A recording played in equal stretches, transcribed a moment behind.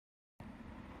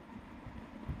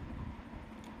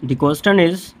The question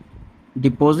is the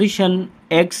position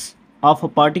x of a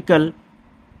particle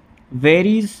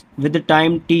varies with the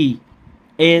time t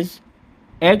is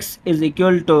x is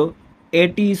equal to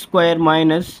at square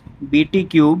minus bt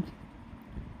cube.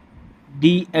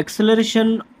 The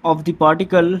acceleration of the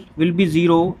particle will be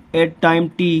 0 at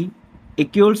time t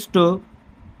equals to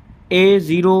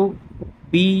a0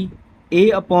 b a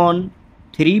upon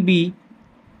 3b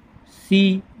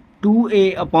c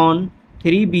 2a upon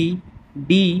 3b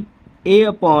d a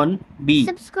upon b.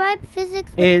 Subscribe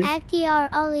Physics with Is Akhtiar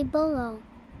Ali below.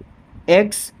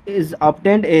 x is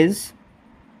obtained as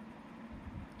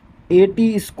at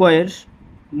square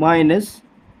minus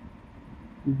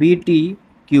bt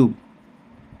cube.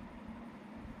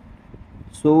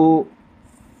 So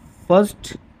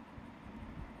first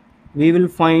we will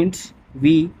find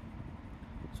v.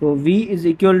 So v is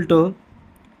equal to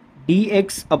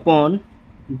dx upon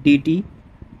dt.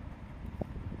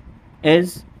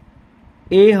 as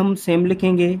a हम same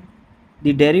लिखेंगे,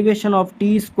 the derivation of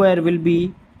t square will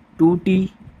be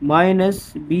 2t minus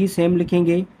b same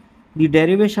लिखेंगे, the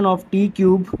derivation of t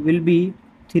cube will be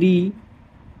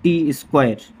 3t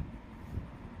square.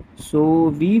 So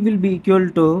v will be equal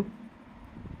to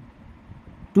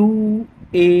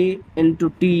 2a into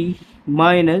t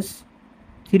minus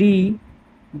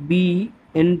 3b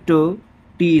into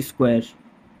t square.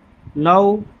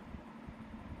 Now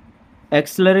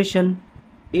acceleration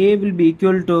a will be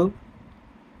equal to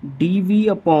dv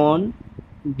upon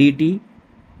dt.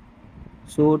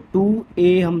 So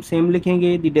 2a हम same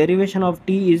लिखेंगे, the derivation of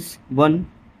t is 1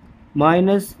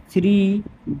 minus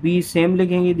 3b same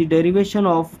लिखेंगे, the derivation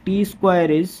of t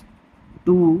square is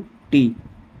 2t.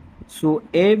 So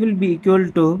a will be equal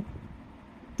to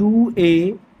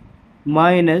 2a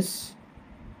minus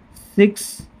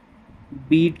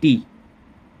 6bt.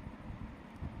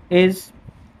 is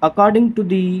according to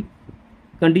the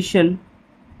condition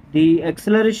the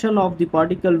acceleration of the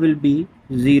particle will be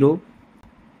 0.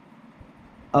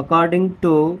 According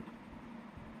to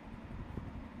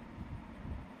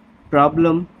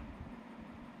problem,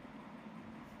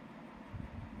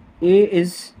 a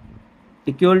is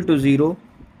equal to 0.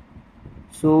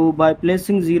 So by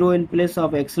placing 0 in place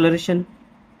of acceleration,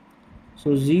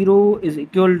 so 0 is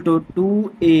equal to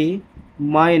 2a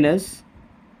minus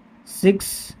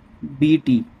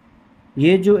 6bt.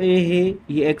 ये जो a है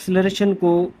ये acceleration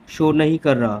को show नहीं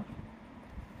कर रहा.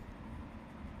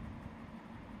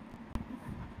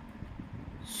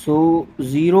 So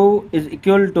 0 is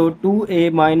equal to 2a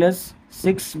minus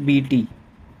 6bt,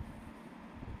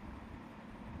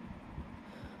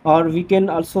 or we can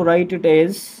also write it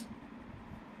as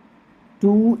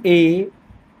 2a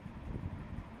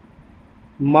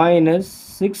minus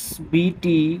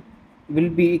 6bt will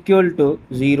be equal to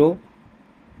 0.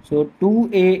 So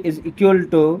 2a is equal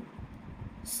to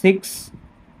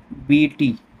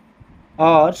 6bt,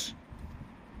 or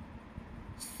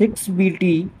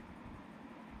 6bt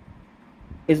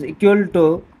is equal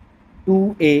to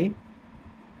 2a.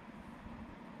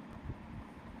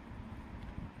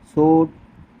 So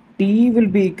t will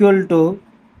be equal to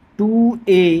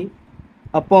 2a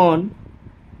upon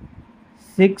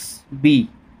 6b.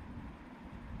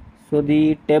 So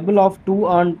the table of 2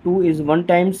 on 2 is 1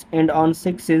 times and on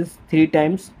 6 is 3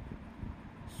 times.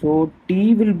 So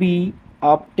t will be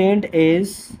obtained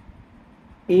as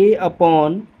a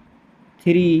upon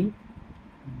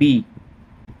 3b.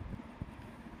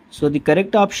 So the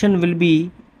correct option will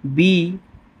be B,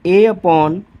 a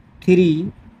upon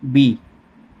 3b.